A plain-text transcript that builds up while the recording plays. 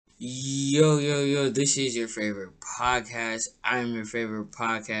Yo, yo, yo, this is your favorite podcast. I'm your favorite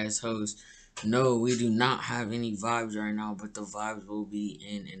podcast host. No, we do not have any vibes right now, but the vibes will be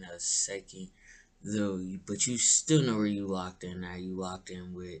in a second. Though, but you still know where you locked in now. You locked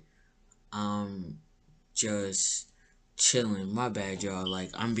in with just chilling. My bad, y'all.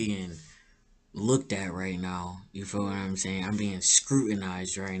 Like I'm being looked at right now. You feel what I'm saying? I'm being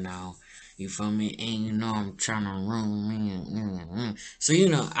scrutinized right now. You feel me? And you know I'm trying to room me. So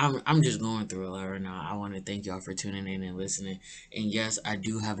I'm just going through a lot right now. I want to thank y'all for tuning in and listening. And yes, I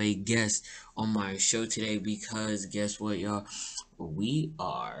do have a guest on my show today because guess what, y'all? We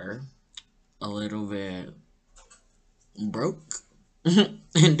are a little bit broke and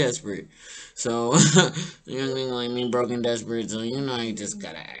desperate. So, you know what I mean? Like me, broken, desperate. So, you just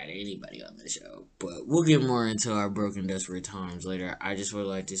gotta add anybody on the show. But we'll get more into our broken, desperate times later. I just would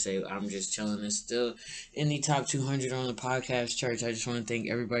like to say I'm just chilling and still in the top 200 on the podcast charts. I just want to thank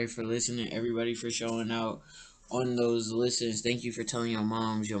everybody for listening, everybody for showing out on those listens. Thank you for telling your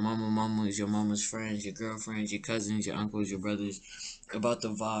moms, your mamas, your mama's friends, your girlfriends, your cousins, your uncles, your brothers about the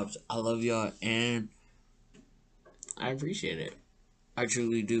vibes. I love y'all and I appreciate it. I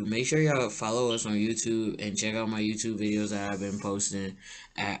truly do. Make sure y'all follow us on YouTube and check out my YouTube videos that I've been posting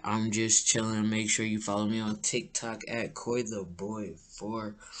at I'm Just Chilling. Make sure you follow me on TikTok at Coy the Boy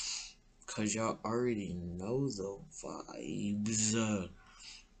 4 because y'all already know the vibes.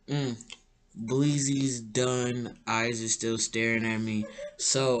 Bleezy's done. Eyes are still staring at me.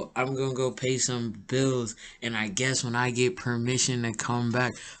 So I'm gonna go pay some bills. And I guess when I get permission to come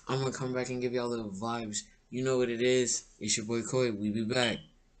back, I'm gonna come back and give y'all the vibes. You know what it is. It's your boy Coy. We be back.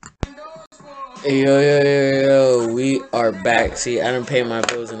 Hey, yo, yo, yo, yo. We are back. See, I done paid my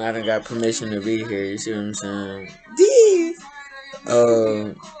bills and I done got permission to be here. You see what I'm saying? Dee.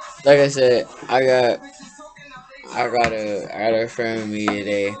 Like I said, I got a friend with me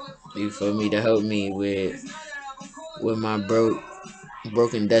today. You feel me to help me with my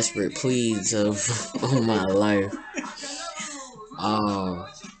broken, desperate pleas of of my life. Um,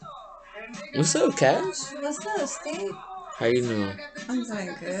 what's up, Cass? What's up, Steve? How you doing? I'm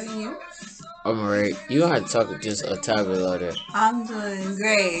doing good. You? I'm alright. You don't have to talk just a tad bit louder. I'm doing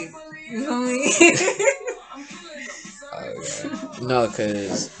great. You feel me? Okay. No,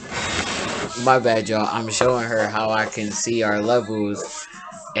 cause my bad, y'all. I'm showing her how I can see our levels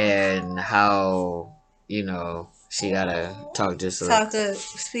and how she gotta talk just a Talk up,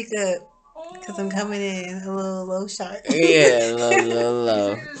 speak up, cause I'm coming in a little low sharp. yeah,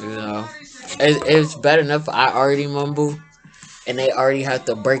 low. It's bad enough I already mumble, and they already have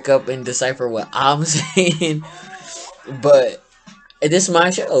to break up and decipher what I'm saying. But this is my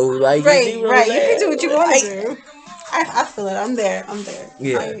show, like you see Right, what I'm right. You can saying? do what you want to do. I feel it. I'm there. I'm there.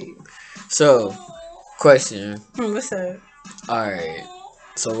 Yeah. So, question. What's up? All right.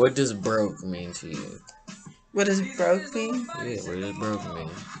 So, what does broke mean to you? What does broke mean? Yeah, what does broke mean?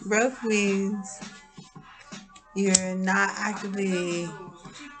 Broke means you're not actively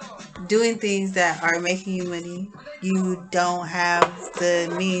doing things that are making you money. You don't have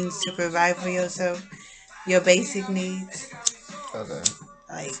the means to provide for yourself, your basic needs. Okay.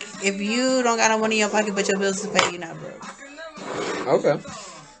 Like, if you don't got no money in your pocket but your bills to pay, you're not broke. Okay.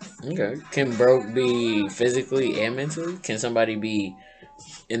 Okay. Can broke be physically and mentally? Can somebody be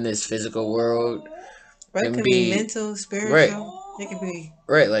in this physical world Broke and can be mental, spiritual. right? It could be.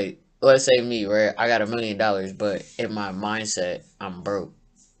 Right, like let's say me, right? I got $1 million, but in my mindset, I'm broke.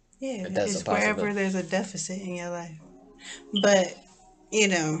 Yeah, That's a it's wherever possibility. there's a deficit in your life. But,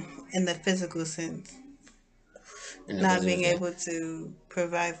 in the physical sense, not being able to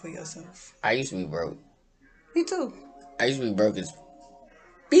provide for yourself. I used to be broke. Me too. I used to be broke as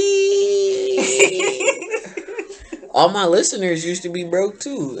beep. All my listeners used to be broke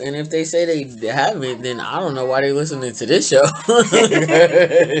too, and if they say they haven't, then I don't know why they're listening to this show.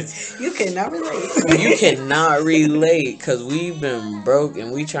 You cannot relate. You cannot relate because we've been broke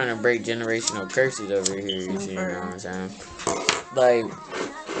and we trying to break generational curses over here. You see what I'm saying? Like,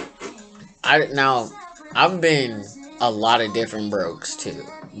 I've been a lot of different brokes too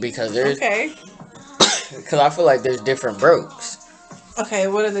because because I feel like there's different brokes. Okay,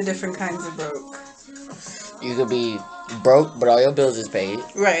 what are the different kinds of broke? You could be broke, but all your bills is paid.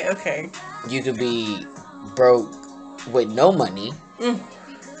 Right, okay. You could be broke with no money.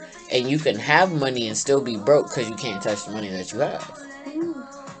 And you can have money and still be broke because you can't touch the money that you have.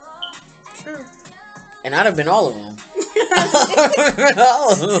 True. And I'd have been all of them.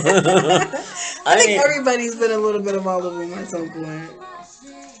 I think everybody's been a little bit of all of them at some point.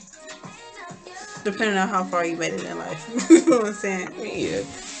 Depending on how far you made it in life. You know what I'm saying? Yeah.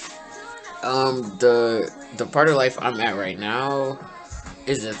 The part of life I'm at right now,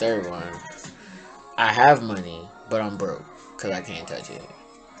 is the third one. I have money, but I'm broke because I can't touch it.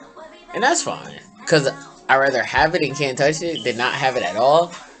 And that's fine. Because I rather have it and can't touch it than not have it at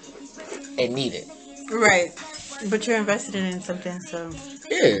all and need it. Right. But you're invested in something, so.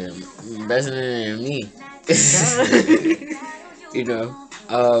 Yeah, investing in me. Duh. You know,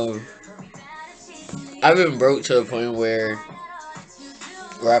 I've been broke to the point where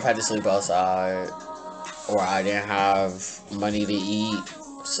I've had to sleep outside, or I didn't have money to eat,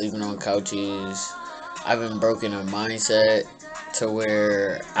 sleeping on couches. I've been broken a mindset to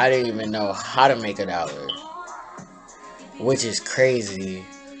where I didn't even know how to make $1, which is crazy.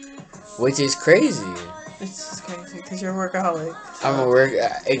 Which is crazy. It's just crazy because you're a workaholic. I'm a So. work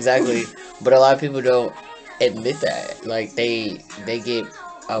exactly, but a lot of people don't admit that. Like they get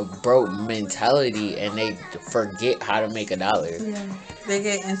a broke mentality and they forget how to make $1. Yeah. They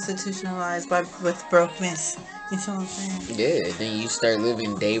get institutionalized with brokenness. You see what I'm saying? Yeah, then you start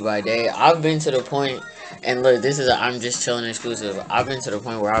living day by day. I've been to the point, and look, this is a I'm just chilling exclusive. I've been to the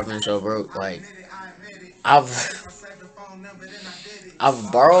point where I've been so broke, like I've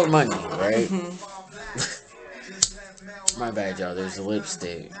I've borrowed money, right? My bad, y'all. There's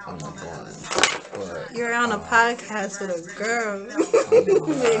lipstick on my blunt, but You're on a podcast with a girl. oh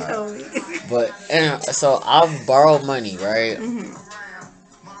my Big god. homie. But and so I've borrowed money, right,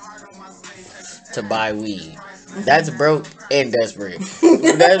 to buy weed. That's broke and desperate.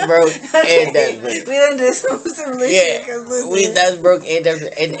 That's broke and desperate. We done did some Yeah, shit. Cause we listen, that's broke and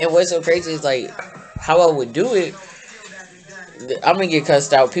desperate. And what's so crazy is like how I would do it. I'm gonna get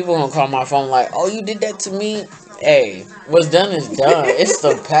cussed out. People gonna call my phone like, "Oh, you did that to me." Hey, what's done is done. It's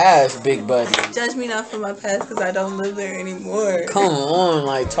the past, big buddy. judge me not for my past because I don't live there anymore. Come on,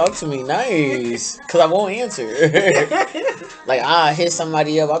 like talk to me nice, cause I won't answer. Like I hit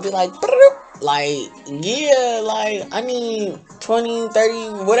somebody up, I'll be like, "Brrr," like yeah, like I need 20, 30,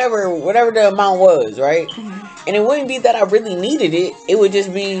 whatever the amount was, right? And it wouldn't be that I really needed it. It would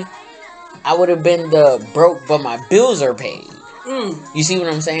just be I would have been the broke, but my bills are paid. You see what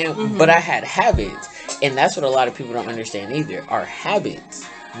I'm saying? But I had habits, and that's what a lot of people don't understand either. Our habits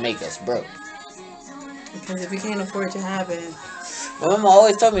make us broke. Because if you can't afford your habit, My mama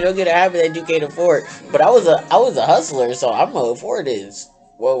always told me don't get a habit that you can't afford. But I was a hustler, so I'm gonna afford this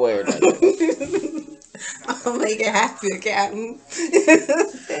one way or another. I'll make it happen, Captain.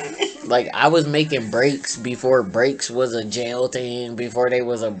 Like I was making breaks before breaks was a jail thing, before they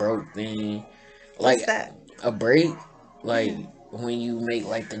was a broke thing. Like What's that? a break, like when you make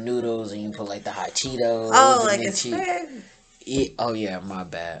like the noodles and you put like the hot Cheetos Oh, and like the a cheese. spread. Oh yeah, my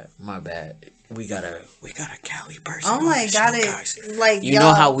bad. We got a Cali person. Oh my god, Guys. it like You y'all.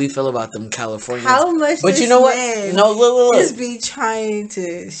 know how we feel about them Californians. How much But this you know what? man No, look. just be trying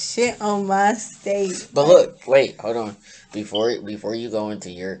to shit on my state. But look, wait, hold on. Before you go into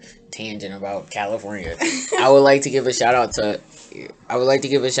your tangent about California, I would like to give a shout out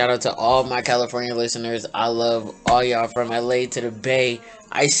to all my California listeners. I love all y'all from LA to the Bay.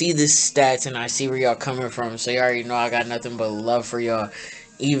 I see the stats and I see where y'all coming from, so you already know I got nothing but love for y'all.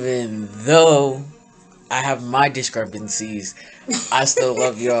 Even though I have my discrepancies, I still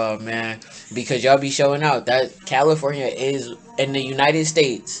love y'all, man, because y'all be showing out. That California is in the United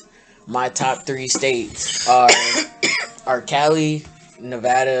States. My top 3 states are Cali,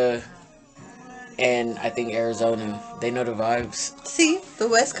 Nevada, and I think Arizona. They know the vibes. See, the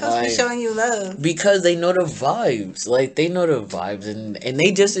West Coast be Like, showing you love. because they know the vibes. Like they know the vibes, and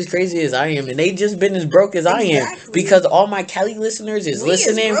they just as crazy as I am, and they just been as broke as I am. Exactly. Because all my Cali listeners is We is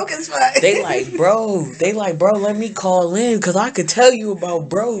listening. broke as fuck. They like, bro, let me call in because I could tell you about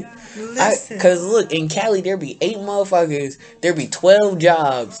broke. Listen. Cause look, in Cali there be 8 motherfuckers, there be 12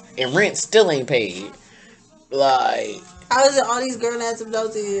 jobs, and rent still ain't paid. Like, How is it all these girl ass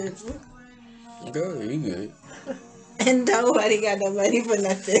adults here? girl, you good. And nobody got no money for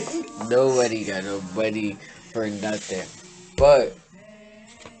nothing. Nobody got no money for nothing. But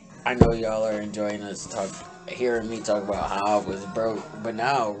I know y'all are enjoying hearing me talk about how I was broke. But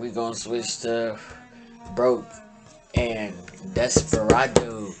now we gonna switch to broke and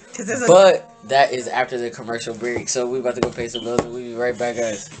desperado. But that is after the commercial break. So we about to go pay some bills and we'll be right back,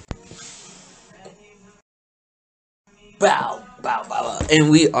 guys. Bow, bow, bow, bow. And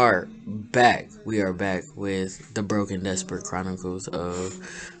we are back. We are back with the Broken Desperate Chronicles of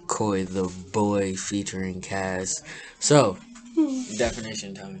Coy the Boy featuring Cass. So,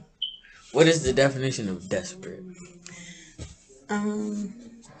 definition time. What is the definition of desperate?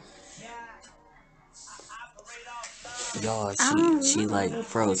 Y'all, she like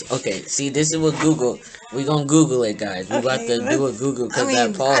froze. Okay, see, this is what Google. We gonna Google it, guys. We about to do a Google because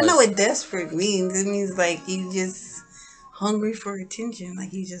that pause. I know what desperate means. It means like you just hungry for attention.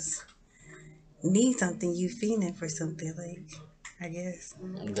 Like you just need something. You feeling for something. Like I guess.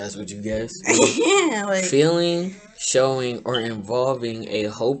 That's what you guess? Yeah, like Feeling, showing, or involving a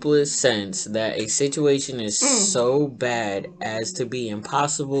hopeless sense that a situation is mm, so bad as to be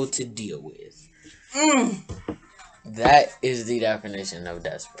impossible to deal with. mm, That is the definition of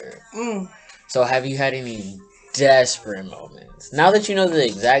desperate. mm. So, have you had any desperate moments? Now that you know the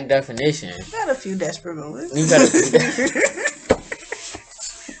exact definition, Got a few desperate moments. you got a few.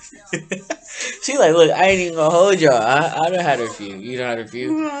 She like, look, I ain't even gonna hold y'all. I done had a few. You done had a You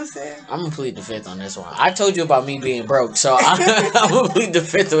few. know what I'm saying? I'm gonna plead the fifth on this one. I told you about me being broke, so I'm gonna plead the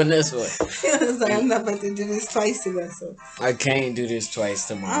fifth on this one. I was like, I'm not about to do this twice to myself. I can't do this twice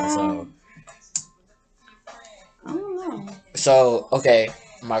to myself. Um, I don't know. So, okay,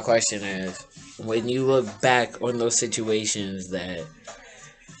 my question is, when you look back on those situations that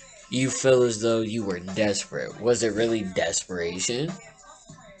you feel as though you were desperate, was it really desperation?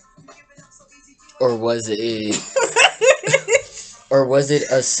 Or was it or was it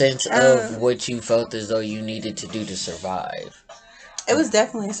a sense of um, what you felt as though you needed to do to survive? it was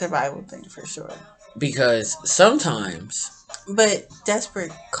definitely a survival thing for sure. Because sometimes But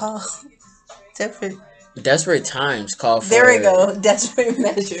desperate call, desperate. desperate times call There we for go. Desperate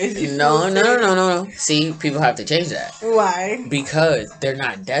measures. You know what no, I'm no, no, saying? no, no, no. See, people have to change that. Why? Because they're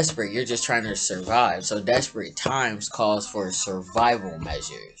not desperate, you're just trying to survive. So desperate times calls for survival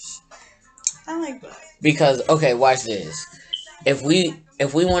measures. I like that. Because okay, watch this. If we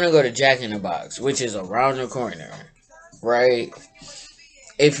want to go to Jack in the Box, which is around the corner, right?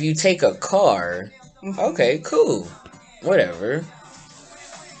 If you take a car, Mm-hmm. okay, cool. Whatever.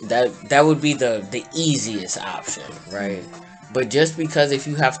 That would be the easiest option, right? But just because if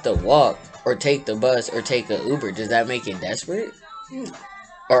you have to walk or take the bus or take a Uber, does that make it desperate? Mm.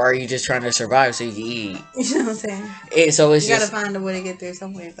 Or are you just trying to survive so you can eat? You know what I'm saying? So it's You gotta just find a way to get there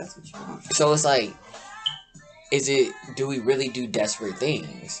some way if that's what you want. so it's like, is it? Do we really do desperate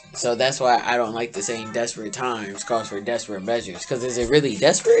things? So that's why I don't like the saying "desperate times calls for desperate measures." Because is it really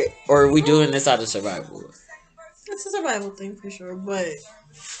desperate, or are we doing this out of survival? It's a survival thing for sure, but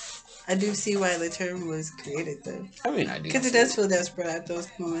I do see why the term was created though. I mean, I do. Because it See does it. feel desperate at those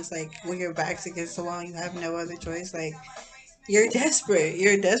moments, like when your back's against the wall, you have no other choice. Like you're desperate.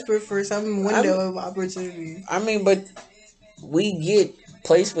 You're desperate for some I'm. window of opportunity. I mean, but we get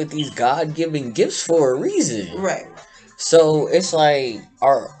placed with these God-given gifts for a reason. Right. So it's like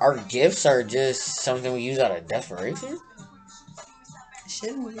our gifts are just something we use out of desperation.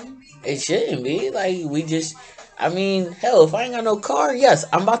 Shouldn't be. It shouldn't be like we just. I mean, hell, if I ain't got no car, yes,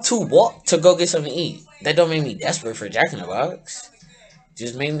 I'm about to walk to go get something to eat. That don't make me desperate for Jack in the Box.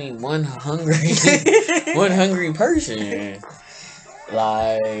 Just made me one hungry, one hungry person.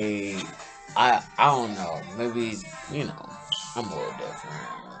 Like I don't know. Maybe I'm a little different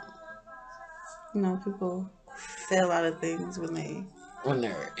People say a lot of things when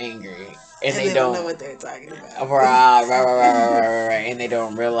they're angry and and they they don't know don't. what they're talking about. Right, and they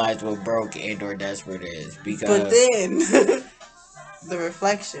don't realize what broke and or desperate is But because then the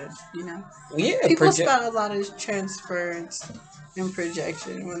reflection. yeah, People project. spot a lot of transference and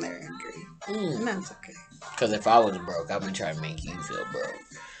projection when they're angry. And that's okay. Because if I was broke, I'm gonna try to make you feel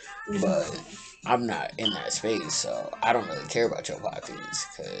broke. But I'm not in that space, so I don't really care about your pockets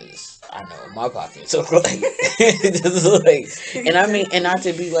because I know what my pockets look like. Just like, and I mean, and not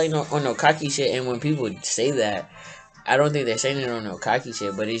to be like on no cocky shit. And when people say that, I don't think they're saying it on no cocky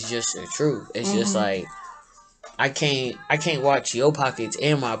shit, but it's just the truth. It's just Hmm. like I can't watch your pockets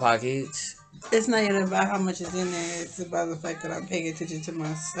and my pockets. It's not even about how much is in there. It's about the fact that I'm paying attention to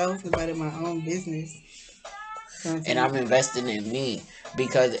myself, about it my own business. You know what I'm And saying? I'm investing in me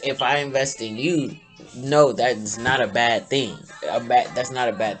because if I invest in you, no, that's not a bad thing. That's not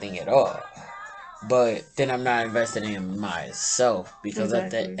a bad thing at all. But then I'm not investing in myself because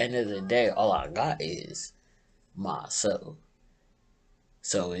at the Exactly. end of the day, all I got is myself.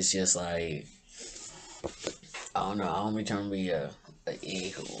 So it's just like I don't know. I don't be trying to be a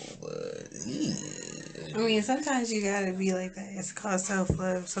a-hole, but yeah. I mean, sometimes you gotta be like that. It's called self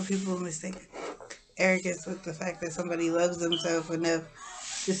love. Some people mistake arrogance with the fact that somebody loves themselves enough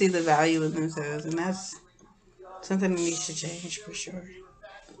to see the value in themselves, and that's something that needs to change for sure.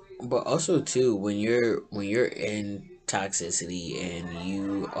 But also too, when you're in toxicity and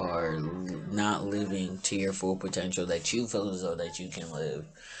you are not living to your full potential that you feel as though that you can live,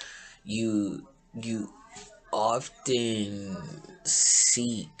 you often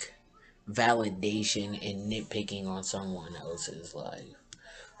seek validation and nitpicking on someone else's life.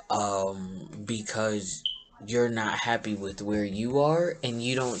 Because you're not happy with where you are and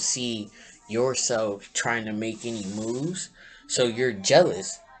you don't see yourself trying to make any moves. So you're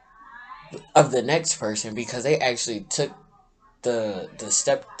jealous of the next person because they actually took the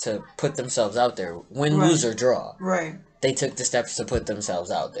step to put themselves out there. Win, Right. lose, or draw. Right. They took the steps to put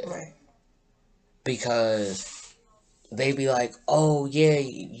themselves out there. Right. Because they be like, oh yeah,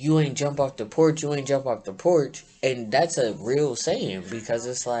 you ain't jump off the porch, you ain't jump off the porch. And that's a real saying because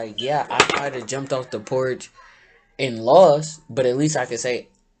it's like, yeah, I might have jumped off the porch and lost, but at least I can say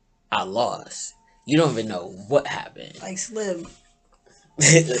I lost. You don't even know what happened. Like Slim.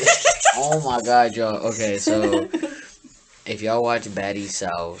 Oh my god, y'all. Okay, so if y'all watch Baddie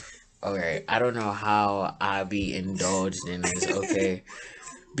South, okay, I don't know how I be indulged in this, okay?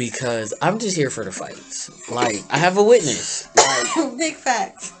 Because I'm just here for the fights. Like, I have a witness. Like, Big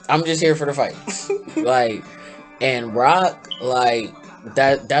facts. I'm just here for the fights. Like, and Rock, like,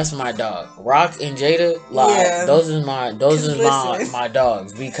 that's my dog. Rock and Jada, like, Yeah. those is my Listen. my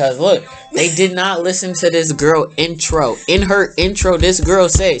dogs. Because look, they did not listen to this girl intro. In her intro, this girl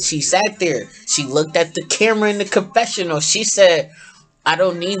said she sat there, she looked at the camera in the confessional, she said, I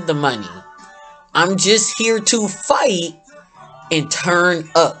don't need the money. I'm just here to fight and turn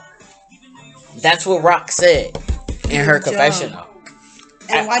up. That's what Rock said in her confessional.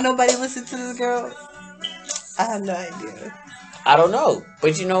 And why nobody listened to this girl? I have no idea. I don't know,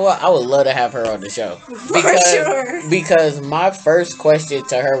 but you know what? I would love to have her on the show Sure. because my first question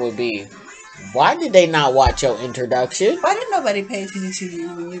to her would be, why did they not watch your introduction? Why did nobody pay attention to you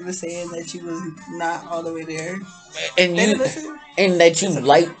when you were saying that you was not all the way there? And They you didn't listen? and that you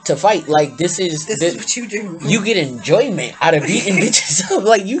like to fight. Like this is what you do. You get enjoyment out of beating bitches up.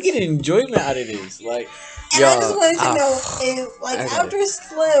 Like you get enjoyment out of this. Like, And I just wanted to know if, like, okay. after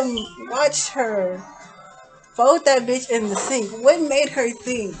Slim watched her fold that bitch in the sink, what made her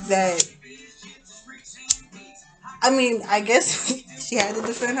think that? I mean, I guess she had to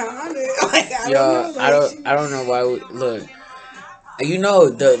defend her honor. Like, I don't know. Like, I don't know why. Look, you know,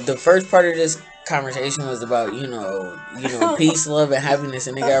 the first part of this conversation was about peace, love, and happiness,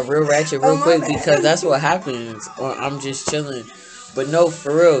 and it got real ratchet real quick because that's what happens. Or I'm just chilling. But no,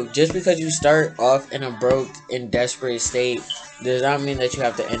 for real, just because you start off in a broke and desperate state does not mean that you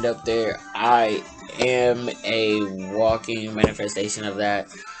have to end up there. I am a walking manifestation of that.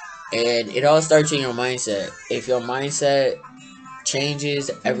 And it all starts in your mindset. If your mindset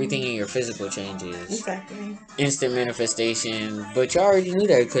changes, everything in your physical changes. Exactly. Instant manifestation. But y'all already knew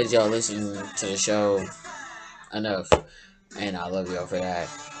that because y'all listened to the show enough. And I love y'all for that.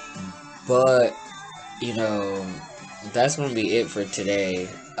 But, that's gonna be it for today.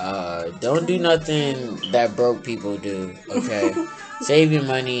 Don't do nothing that broke people do, okay? Save your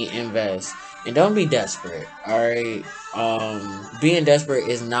money, invest. And don't be desperate, alright? Being desperate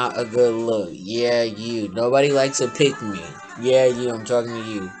is not a good look. Yeah, you. Nobody likes to pick me. Yeah, you. I'm talking to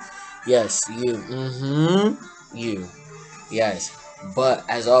you. Yes, you. You. Yes. But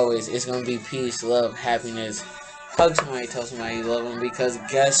as always, it's gonna be peace, love, happiness. Hug somebody, tell somebody you love them because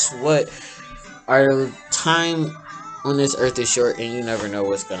guess what? Our time on this earth is short and you never know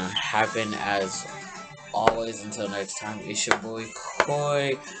what's gonna happen. As always, until next time, it's your boy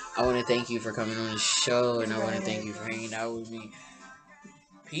Coy. I want to thank you for coming on the show and I want to thank you for hanging out with me.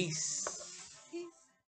 Peace.